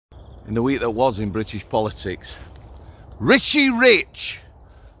in the week that was in British politics. Rishi Rich,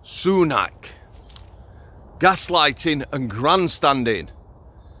 Sunak, gaslighting and grandstanding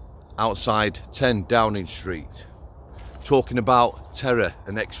outside 10 Downing Street, talking about terror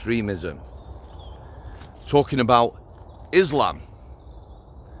and extremism, talking about Islam.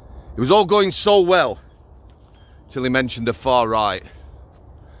 It was all going so well till he mentioned the far right.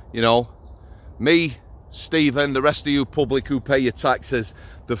 You know, me, Stephen, the rest of you public who pay your taxes,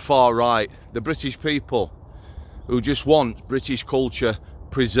 the far right, the British people who just want British culture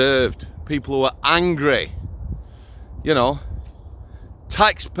preserved, people who are angry, you know,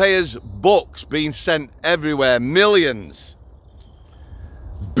 taxpayers' bucks being sent everywhere, millions,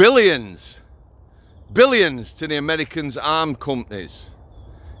 billions to the Americans' armed companies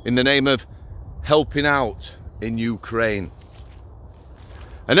in the name of helping out in Ukraine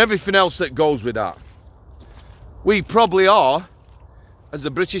and everything else that goes with that. We probably are, as the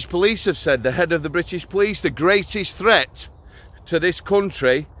British police have said, the head of the British police, the greatest threat to this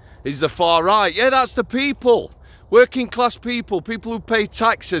country is the far right. Yeah, that's the people, working class people, people who pay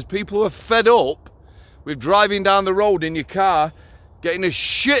taxes, people who are fed up with driving down the road in your car, getting the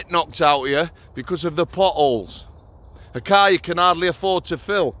shit knocked out of you because of the potholes. A car you can hardly afford to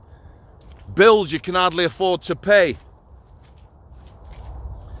fill. Bills you can hardly afford to pay.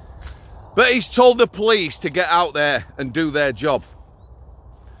 But he's told the police to get out there and do their job.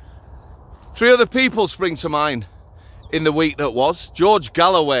 3 other people spring to mind in the week that was. George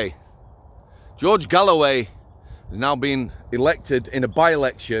Galloway. George Galloway has now been elected in a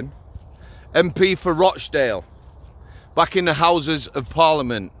by-election, MP for Rochdale, back in the Houses of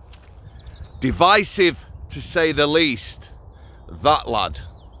Parliament. Divisive, to say the least, that lad.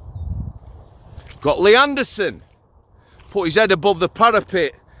 Got Lee Anderson, put his head above the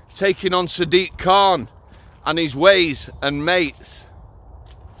parapet, taking on Sadiq Khan and his ways and mates.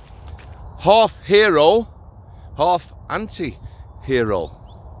 Half hero, half anti-hero.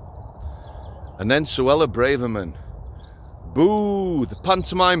 And then Suella Braveman. Boo, the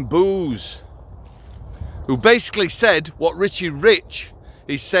pantomime boos. Who basically said what Rishi Rich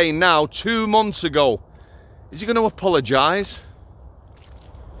is saying now 2 months ago. Is he going to apologise?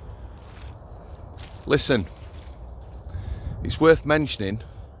 Listen, it's worth mentioning,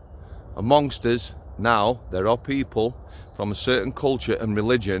 amongst us now, there are people from a certain culture and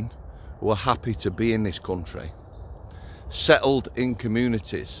religion who are happy to be in this country, settled in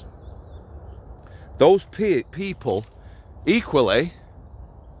communities. Those people equally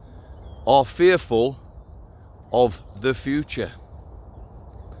are fearful of the future.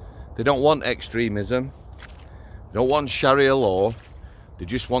 They don't want extremism, they don't want Sharia law, they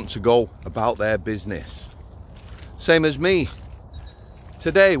just want to go about their business. Same as me.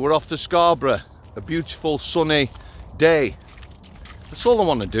 Today we're off to Scarborough, a beautiful sunny day. That's all I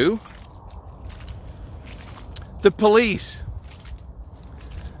want to do. The police,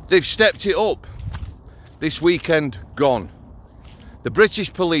 they've stepped it up. This weekend gone. The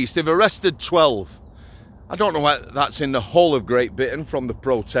British police, they've arrested 12. I don't know what that's in the whole of Great Britain from the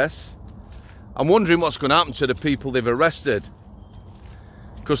protests. I'm wondering what's going to happen to the people they've arrested.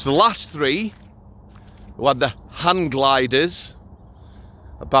 Because the last 3 who had the hand gliders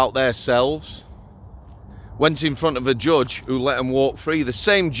about themselves went in front of a judge who let them walk free. The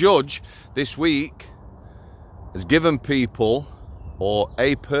same judge this week has given people, or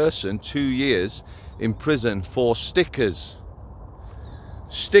a person, 2 years in prison for stickers.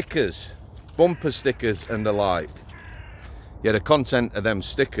 Stickers, bumper stickers and the like. Yeah, the content of them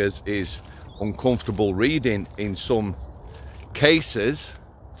stickers is uncomfortable reading in some cases,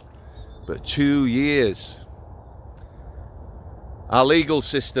 but 2 years. Our legal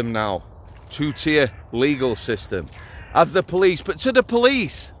system now, 2-tier legal system. As the police, but to the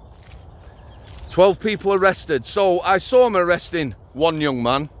police. 12 people arrested. So I saw them arresting one young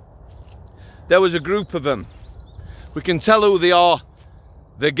man. There was a group of them. We can tell who they are.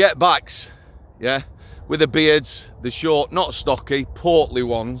 The get-backs, yeah? With the beards, the short, not stocky, portly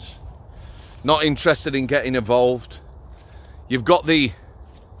ones. Not interested in getting involved. You've got the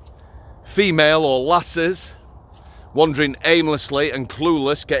female or lasses wandering aimlessly and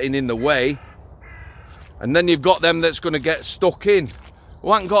clueless, getting in the way. And then you've got them that's going to get stuck in,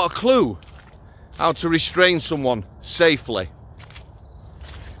 who haven't got a clue how to restrain someone safely.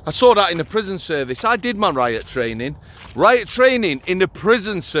 I saw that in the prison service. I did my riot training. Riot training in the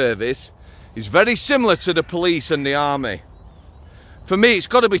prison service is very similar to the police and the army. For me, it's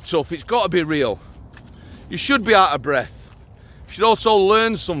got to be tough, it's got to be real. You should be out of breath. You should also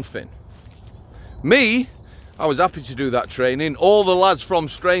learn something. Me, I was happy to do that training. All the lads from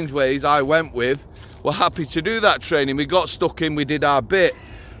Strangeways I went with were happy to do that training. We got stuck in, we did our bit.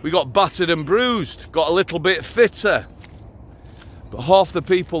 We got battered and bruised, got a little bit fitter. But half the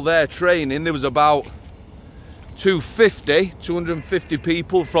people there training, there was about 250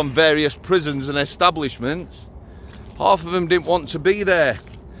 people from various prisons and establishments. Half of them didn't want to be there.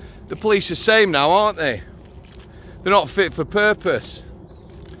 The police are the same now, aren't they? They're not fit for purpose.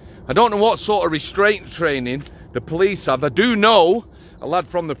 I don't know what sort of restraint training the police have. I do know a lad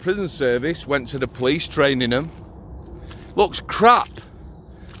from the prison service went to the police training them. Looks crap.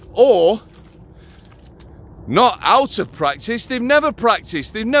 Or not out of practice. They've never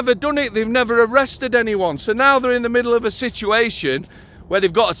practiced. They've never done it. They've never arrested anyone. So now they're in the middle of a situation where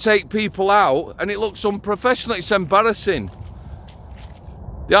they've got to take people out and it looks unprofessional. It's embarrassing.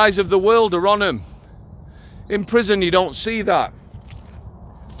 The eyes of the world are on them. In prison, you don't see that.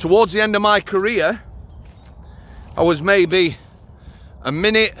 Towards the end of my career, I was maybe a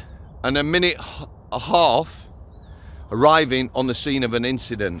minute and a minute and a half arriving on the scene of an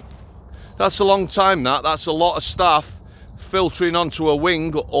incident. That's a long time, that. That's a lot of staff filtering onto a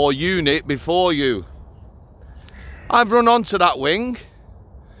wing or unit before you. I've run onto that wing,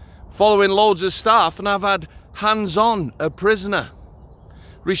 following loads of staff, and I've had hands-on a prisoner,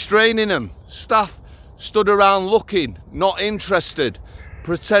 restraining them. Staff stood around looking, not interested,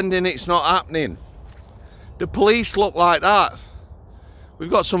 pretending it's not happening. The police look like that. We've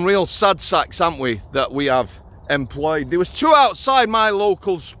got some real sad sacks, haven't we, that we have employed. There was 2 outside my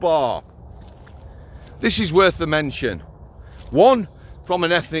local spa. This is worth a mention. One from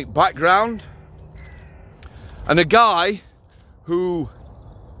an ethnic background, and a guy who,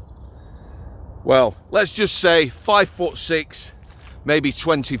 well, let's just say 5'6", maybe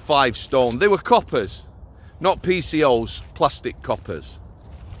 25 stone. They were coppers, not PCOs, plastic coppers,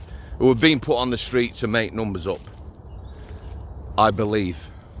 who were being put on the street to make numbers up, I believe.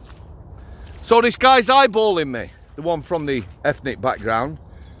 So this guy's eyeballing me, the one from the ethnic background.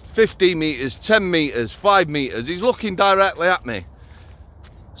 15 metres, 10 metres, 5 metres, he's looking directly at me.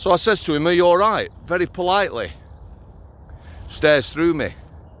 So I says to him, "Are you alright?" Very politely. Stares through me.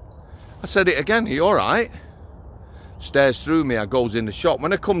 I said it again, "Are you alright?" Stares through me. I goes in the shop.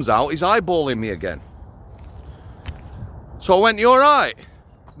 When it comes out, he's eyeballing me again. So I went, "You alright?"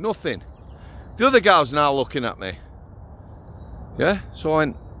 Nothing. The other guy's now looking at me. Yeah, so I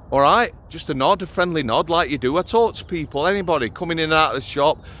went, "Alright," just a nod, a friendly nod like you do. I talk to people, anybody coming in and out of the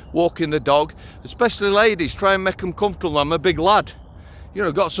shop, walking the dog, especially ladies, try and make them comfortable. I'm a big lad. You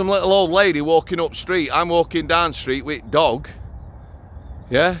know, got some little old lady walking up street, I'm walking down street with dog.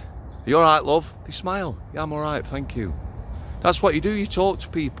 Yeah, "You alright, love?" They smile. "Yeah, I'm alright, thank you." That's what you do, you talk to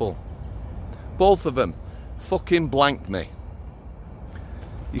people. Both of them fucking blanked me.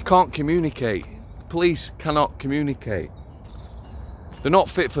 You can't communicate. The police cannot communicate. They're not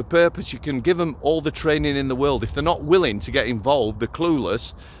fit for purpose. You can give them all the training in the world. If they're not willing to get involved, they're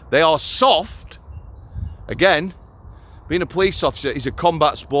clueless, they are soft. Again, being a police officer is a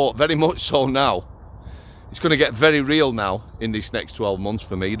combat sport, very much so now. It's going to get very real now in this next 12 months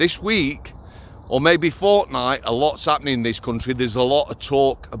for me. This week, or maybe fortnight, a lot's happening in this country. There's a lot of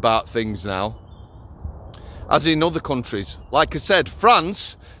talk about things now, as in other countries. Like I said,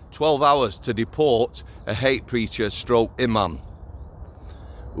 France, 12 hours to deport a hate preacher stroke imam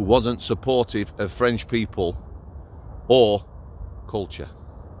who wasn't supportive of French people or culture.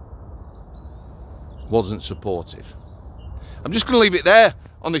 Wasn't supportive. I'm just going to leave it there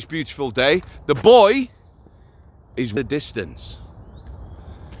on this beautiful day. The boy is the distance.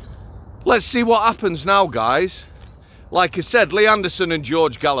 Let's see what happens now, guys. Like I said, Lee Anderson and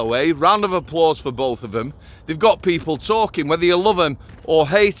George Galloway, round of applause for both of them. They've got people talking, whether you love them or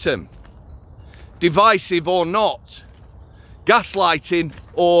hate them, divisive or not, gaslighting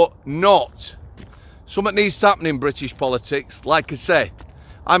or not. Something needs to happen in British politics. Like I say,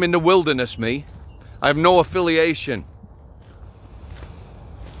 I'm in the wilderness, me. I have no affiliation.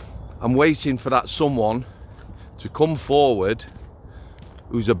 I'm waiting for that someone to come forward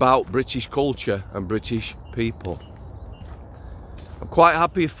who's about British culture and British people. I'm quite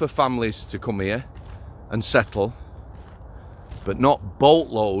happy for families to come here and settle, but not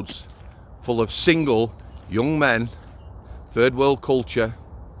boatloads full of single young men, third world culture,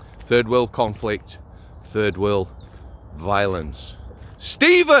 third world conflict, third world violence.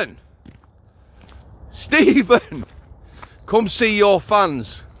 Stephen! Stephen! Come see your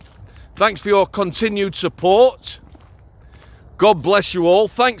fans. Thanks for your continued support. God bless you all.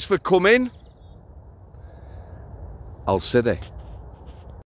 Thanks for coming. I'll see you.